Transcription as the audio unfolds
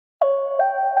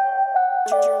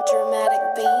Dramatic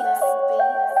beats.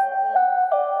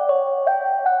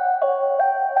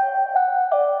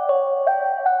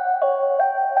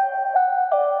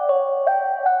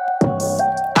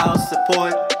 I'll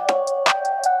support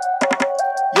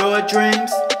your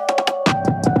dreams,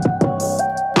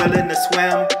 willing to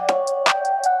swim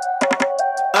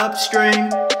upstream,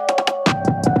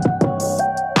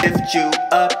 lift you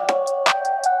up,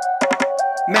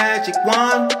 magic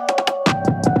wand,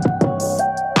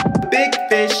 big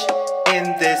fish in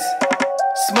this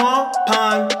small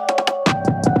pond.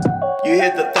 You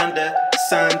hear the thunder,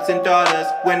 sons and daughters.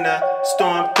 When the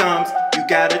storm comes, you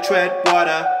gotta tread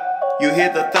water. You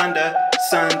hear the thunder,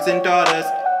 sons and daughters.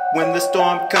 When the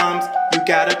storm comes, you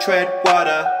gotta tread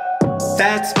water.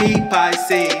 That's me,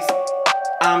 Pisces.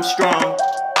 I'm strong,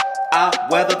 I'll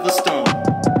weather the storm.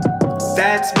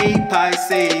 That's me,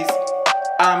 Pisces.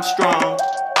 I'm strong,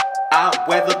 I'll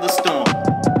weather the storm.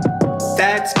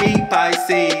 That's me,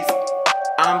 Pisces.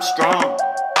 I'm strong,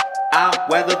 I'll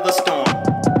weather the storm.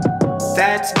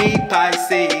 That's me,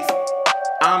 Pisces.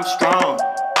 I'm strong,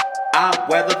 I'll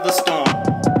weather the storm.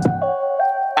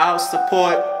 I'll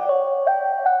support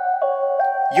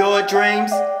your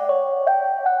dreams,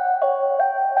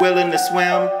 willing to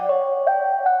swim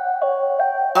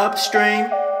upstream,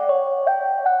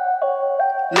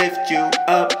 lift you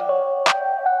up,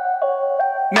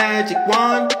 magic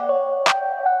wand,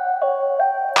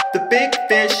 the big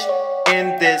fish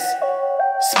in this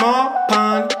small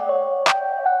pond.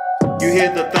 You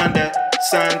hear the thunder,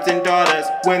 sons and daughters.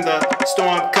 When the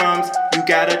storm comes, you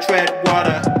gotta tread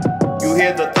water. You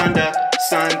hear the thunder,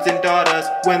 sons and daughters.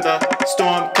 When the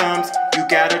storm comes, you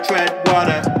gotta tread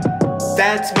water.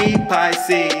 That's me,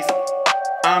 Pisces.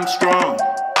 I'm strong,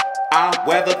 I'll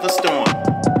weather the storm.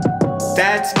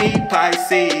 That's me,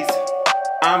 Pisces.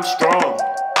 I'm strong,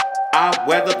 I'll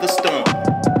weather the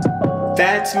storm.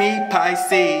 That's me,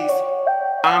 Pisces.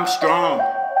 I'm strong,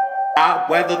 I'll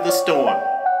weather the storm.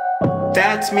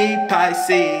 That's me,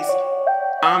 Pisces.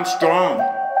 I'm strong,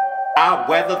 I'll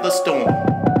weather the storm.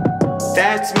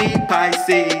 That's me,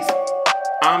 Pisces.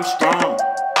 I'm strong,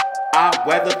 I'll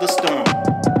weather the storm.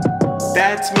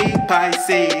 That's me,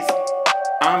 Pisces.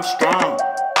 I'm strong,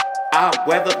 I'll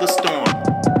weather the storm.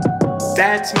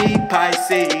 That's me,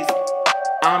 Pisces.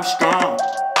 I'm strong,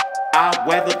 I'll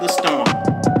weather the storm.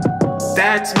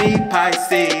 That's me,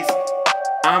 Pisces.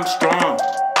 I'm strong,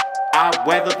 I'll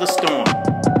weather the storm.